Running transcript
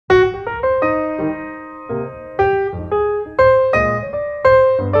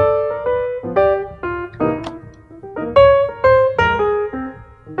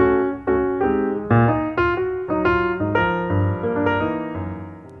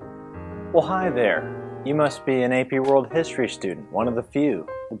Well, hi there. You must be an AP World History student, one of the few,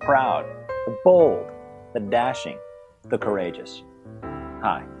 the proud, the bold, the dashing, the courageous.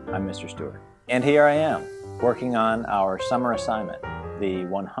 Hi, I'm Mr. Stewart. And here I am, working on our summer assignment, the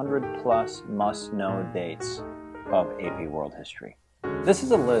 100 plus must-know dates of AP World History. This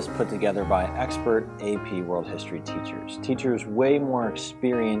is a list put together by expert AP World History teachers way more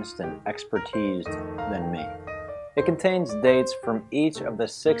experienced and expertised than me. It contains dates from each of the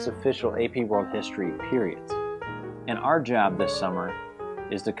 6 official AP World History periods. And our job this summer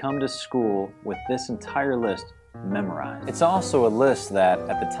is to come to school with this entire list memorized. It's also a list that,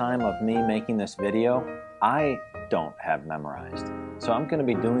 at the time of me making this video, I don't have memorized. So I'm going to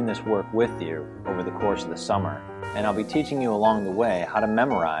be doing this work with you over the course of the summer, and I'll be teaching you along the way how to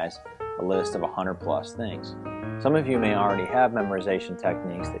memorize a list of 100 plus things. Some of you may already have memorization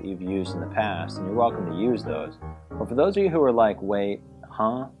techniques that you've used in the past, and you're welcome to use those. But for those of you who are like, wait,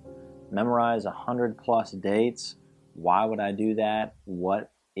 memorize 100 plus dates? Why would I do that?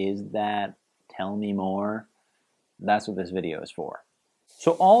 What is that? Tell me more. That's what this video is for.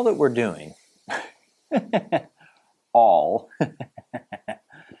 So all that we're doing,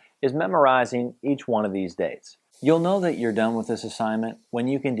 is memorizing each one of these dates. You'll know that you're done with this assignment when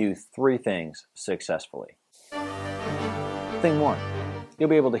you can do 3 things successfully. Thing 1, you'll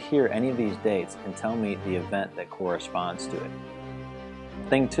be able to hear any of these dates and tell me the event that corresponds to it.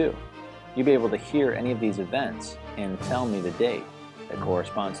 Thing 2, you'll be able to hear any of these events and tell me the date that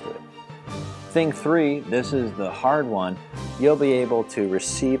corresponds to it. Thing 3, this is the hard one, you'll be able to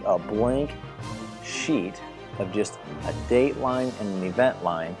receive a blank sheet of just a date line and an event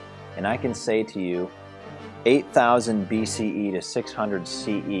line, and I can say to you, 8000 BCE to 600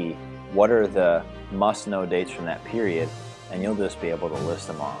 CE, what are the must-know dates from that period? And you'll just be able to list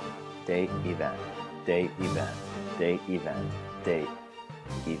them off. Date, event, date, event, date, event, date,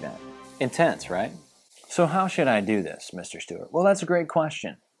 event. Intense, right? So how should I do this, Mr. Stewart? Well, that's a great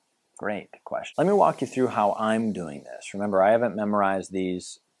question. Great question. Let me walk you through how I'm doing this. Remember, I haven't memorized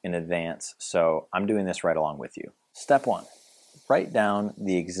these in advance, so I'm doing this right along with you. Step 1, write down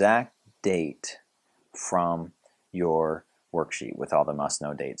the exact date from your worksheet with all the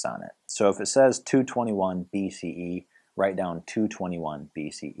must-know dates on it. So if it says 221 BCE, write down 221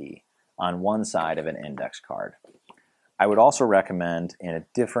 BCE on one side of an index card. I would also recommend, in a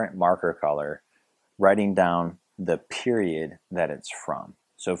different marker color, writing down the period that it's from.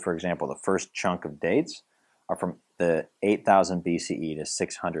 So for example, the first chunk of dates are from the 8000 BCE to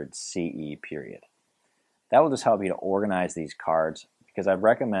 600 CE period. That will just help you to organize these cards, because I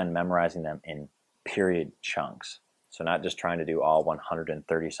recommend memorizing them in period chunks. So not just trying to do all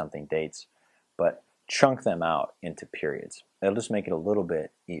 130 something dates, but chunk them out into periods. It'll just make it a little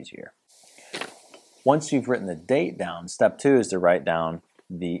bit easier. Once you've written the date down, step 2 is to write down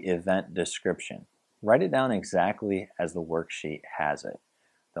the event description. Write it down exactly as the worksheet has it.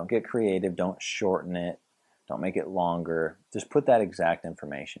 Don't get creative, don't shorten it, don't make it longer. Just put that exact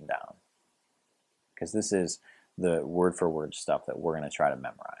information down, because this is the word-for-word stuff that we're going to try to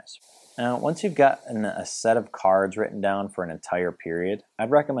memorize. Now, once you've got a set of cards written down for an entire period,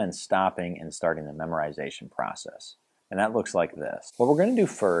 I'd recommend stopping and starting the memorization process. And that looks like this. What we're going to do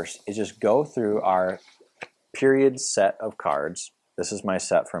first is just go through our period set of cards. This is my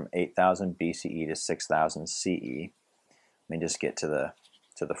set from 8000 BCE to 6000 CE. Let me just get to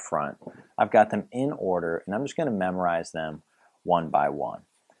the front. I've got them in order, and I'm just going to memorize them one by one.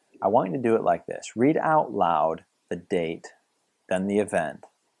 I want you to do it like this. Read out loud the date, then the event,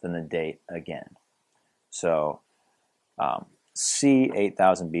 then the date again. So C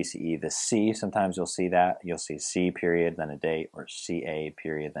 8000 BCE, the C, sometimes you'll see that. You'll see C period, then a date, or CA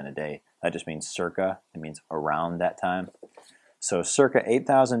period, then a date. That just means circa. It means around that time. So circa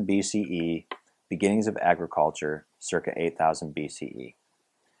 8000 BCE, beginnings of agriculture, circa 8000 BCE.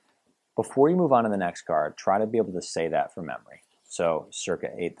 Before you move on to the next card, try to be able to say that from memory. So circa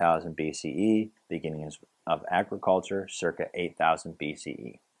 8000 BCE, beginnings of agriculture, circa 8000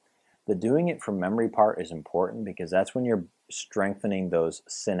 BCE. The doing it from memory part is important, because that's when you're strengthening those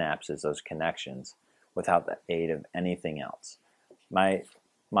synapses, those connections, without the aid of anything else. My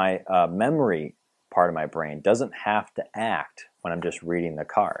memory part of my brain doesn't have to act when I'm just reading the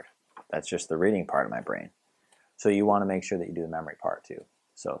card. That's just the reading part of my brain. So you want to make sure that you do the memory part too.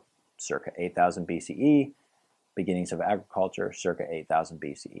 So circa 8000 BCE, beginnings of agriculture, circa 8000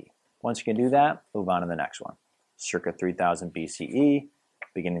 BCE. Once you can do that, move on to the next one. Circa 3000 BCE,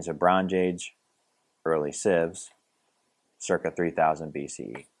 beginnings of Bronze Age, early civs, circa 3000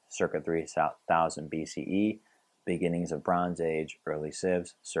 BCE. Circa 3000 BCE, beginnings of Bronze Age, early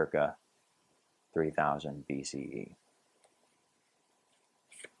civs, circa 3000 BCE.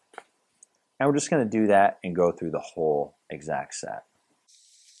 And we're just going to do that and go through the whole exact set.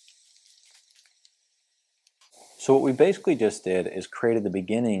 So what we basically just did is created the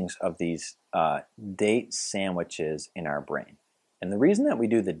beginnings of these date sandwiches in our brain. And the reason that we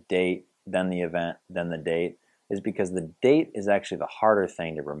do the date, then the event, then the date, is because the date is actually the harder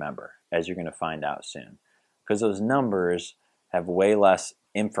thing to remember, as you're going to find out soon. Because those numbers have way less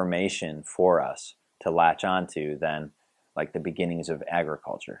information for us to latch onto than like the beginnings of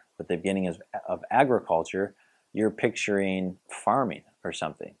agriculture. With the beginnings of agriculture, you're picturing farming or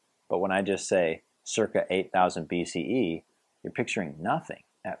something. But when I just say circa 8000 BCE, you're picturing nothing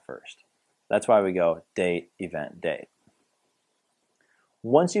at first. That's why we go date, event, date.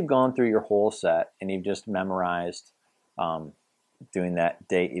 Once you've gone through your whole set and you've just memorized doing that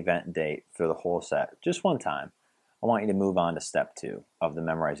date, event, date for the whole set just one time, I want you to move on to step 2 of the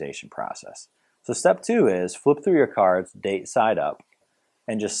memorization process. So step 2 is flip through your cards, date side up,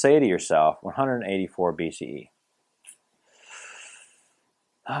 and just say to yourself 184 BCE.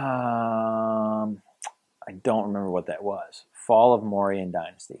 I don't remember what that was. Fall of Mauryan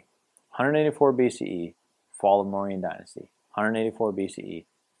Dynasty. 184 BCE, fall of Mauryan Dynasty. 184 BCE,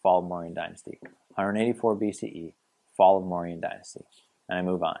 fall of Mauryan Dynasty. 184 BCE, fall of Mauryan Dynasty. And I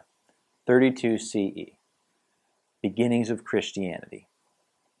move on. 32 CE, beginnings of Christianity.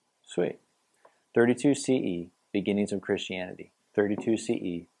 Sweet. 32 CE, beginnings of Christianity. 32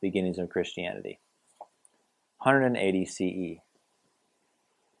 CE, beginnings of Christianity. 180 CE,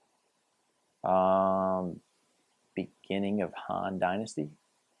 beginning of Han Dynasty,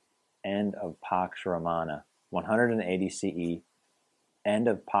 end of Pax Romana. 180 CE, end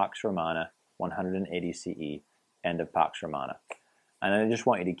of Pax Romana. 180 CE, end of Pax Romana. And I just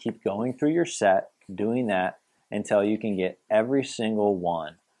want you to keep going through your set, doing that until you can get every single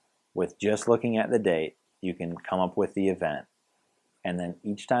one. With just looking at the date, you can come up with the event. And then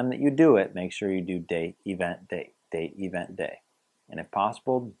each time that you do it, make sure you do date, event, date, date, event, day. And if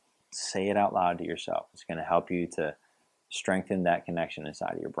possible, say it out loud to yourself. It's going to help you to strengthen that connection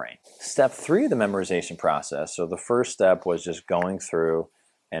inside of your brain. Step 3 of the memorization process. So the first step was just going through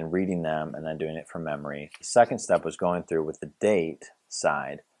and reading them and then doing it from memory. The second step was going through with the date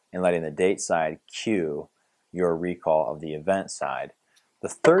side and letting the date side cue your recall of the event side. The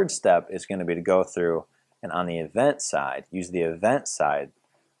third step is going to be to go through and on the event side, use the event side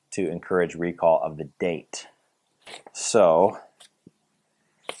to encourage recall of the date. So,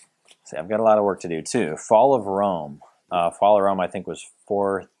 see, I've got a lot of work to do too. Fall of Rome. Fall of Rome, I think, was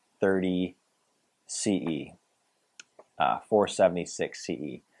 430 CE. 476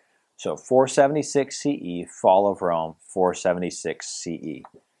 CE. So 476 CE, fall of Rome, 476 CE.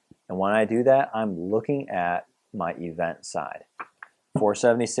 And when I do that, I'm looking at my event side.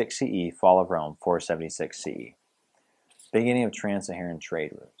 476 CE, fall of Rome, 476 CE. Beginning of trans-Saharan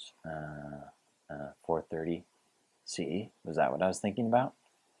trade routes. 430 CE, was that what I was thinking about?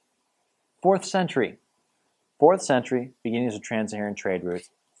 4th century. 4th century, beginnings of trans-Saharan trade routes,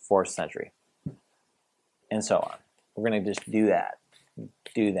 4th century. And so on. We're going to just do that.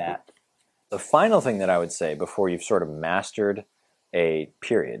 Do that. The final thing that I would say before you've sort of mastered a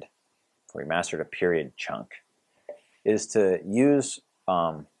period, before you mastered a period chunk, is to use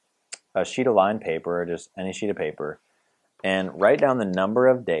a sheet of lined paper or just any sheet of paper and write down the number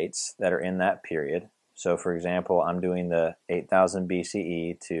of dates that are in that period. So for example, I'm doing the 8000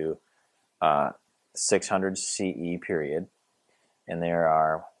 BCE to 600 CE period, and there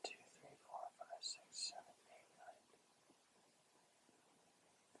are 1, 2, 3, 4, 5, 6, 7, 8,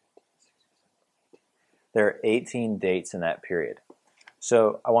 9. There are 18 dates in that period.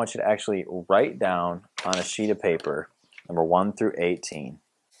 So I want you to actually write down on a sheet of paper number 1 through 18.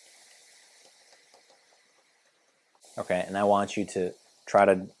 Okay, and I want you to try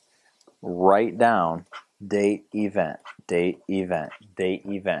to write down date, event, date, event, date,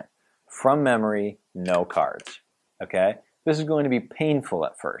 event. From memory, no cards. Okay? This is going to be painful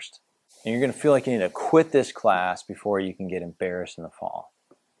at first. And you're going to feel like you need to quit this class before you can get embarrassed in the fall.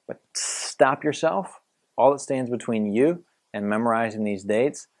 But stop yourself. All that stands between you and memorizing these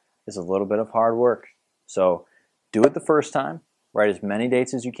dates is a little bit of hard work. So do it the first time. Write as many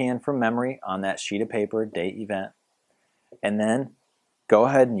dates as you can from memory on that sheet of paper, date, event. And then go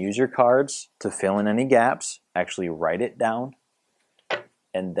ahead and use your cards to fill in any gaps. Actually write it down.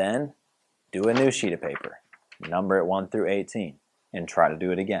 And then do a new sheet of paper. Number it 1 through 18 and try to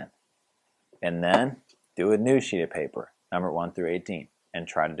do it again. And then do a new sheet of paper. Number it 1 through 18 and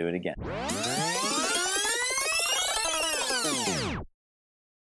try to do it again.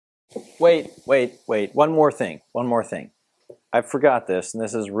 Wait. One more thing. I forgot this, and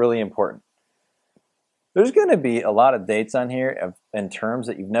this is really important. There's going to be a lot of dates on here in terms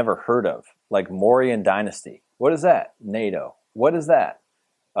that you've never heard of, like Mauryan Dynasty. What is that? NATO. What is that?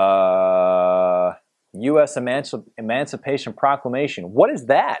 U.S. Emancipation Proclamation. What is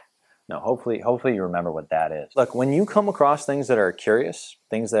that? No, hopefully you remember what that is. Look, when you come across things that are curious,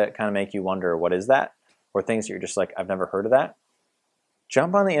 things that kind of make you wonder, what is that? Or things that you're just like, I've never heard of that.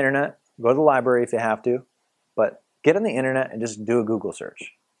 Jump on the internet, go to the library if you have to, but get on the internet and just do a Google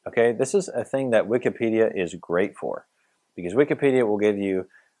search. Okay, this is a thing that Wikipedia is great for, because Wikipedia will give you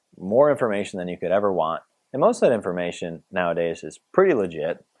more information than you could ever want. And most of that information nowadays is pretty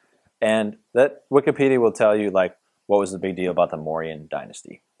legit. And that Wikipedia will tell you, like, what was the big deal about the Mauryan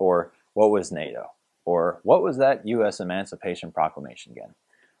Dynasty? Or what was NATO? Or what was that U.S. Emancipation Proclamation again?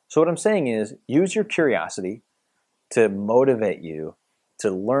 So what I'm saying is, use your curiosity to motivate you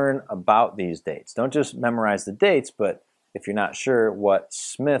to learn about these dates. Don't just memorize the dates, but if you're not sure what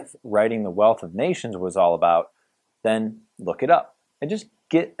Smith writing The Wealth of Nations was all about, then look it up and just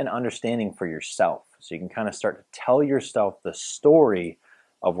get an understanding for yourself so you can kind of start to tell yourself the story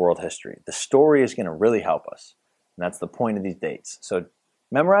of world history. The story is going to really help us, and that's the point of these dates. So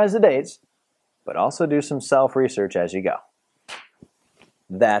memorize the dates, but also do some self-research as you go.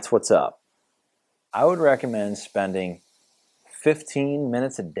 That's what's up. I would recommend spending 15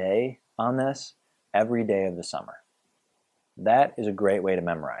 minutes a day on this every day of the summer. That is a great way to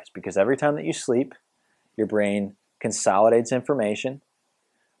memorize, because every time that you sleep, your brain consolidates information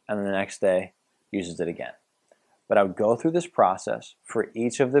and then the next day uses it again. But I would go through this process for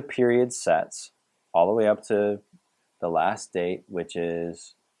each of the period sets all the way up to the last date, which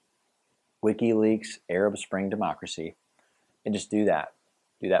is WikiLeaks Arab Spring Democracy, and just do that.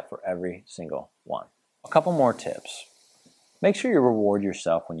 Do that for every single one. A couple more tips. Make sure you reward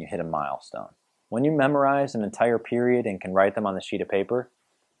yourself when you hit a milestone. When you memorize an entire period and can write them on the sheet of paper,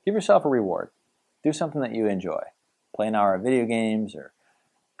 give yourself a reward. Do something that you enjoy. Play an hour of video games, or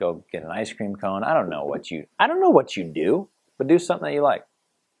go get an ice cream cone. I don't know what you do, but do something that you like.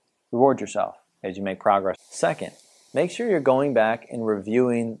 Reward yourself as you make progress. Second, make sure you're going back and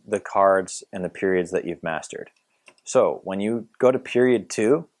reviewing the cards and the periods that you've mastered. So when you go to period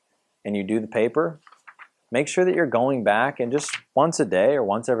 2 and you do the paper, make sure that you're going back and just once a day or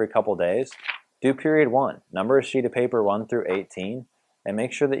once every couple days, do period 1. Number a sheet of paper 1 through 18, and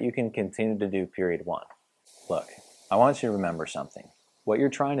make sure that you can continue to do period 1. Look, I want you to remember something. What you're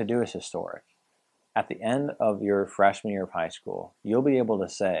trying to do is historic. At the end of your freshman year of high school, you'll be able to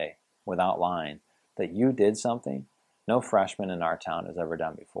say, without lying, that you did something no freshman in our town has ever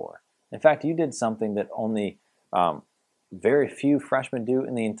done before. In fact, you did something that only very few freshmen do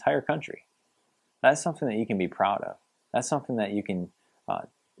in the entire country. That's something that you can be proud of. That's something that you can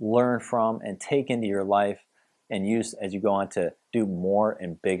learn from and take into your life and use as you go on to do more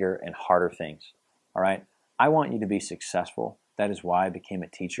and bigger and harder things. All right? I want you to be successful. That is why I became a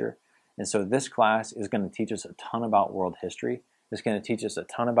teacher. And so this class is going to teach us a ton about world history. It's going to teach us a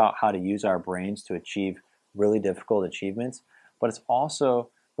ton about how to use our brains to achieve really difficult achievements. But it's also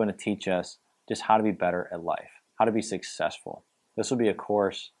going to teach us just how to be better at life, how to be successful. This will be a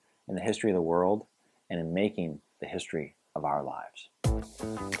course in the history of the world and in making the history of our lives.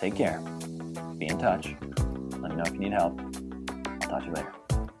 Take care. Be in touch. Let me know if you need help. I'll talk to you later.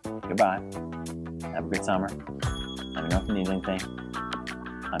 Goodbye. Have a good summer. Let me know if you need anything.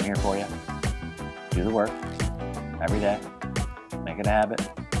 I'm here for you. Do the work every day. Make it a habit.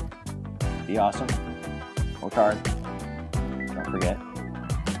 Be awesome. Work hard. Don't forget.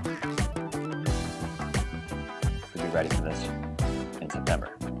 You'll be ready for this in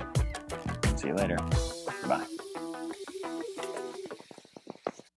September. See you later.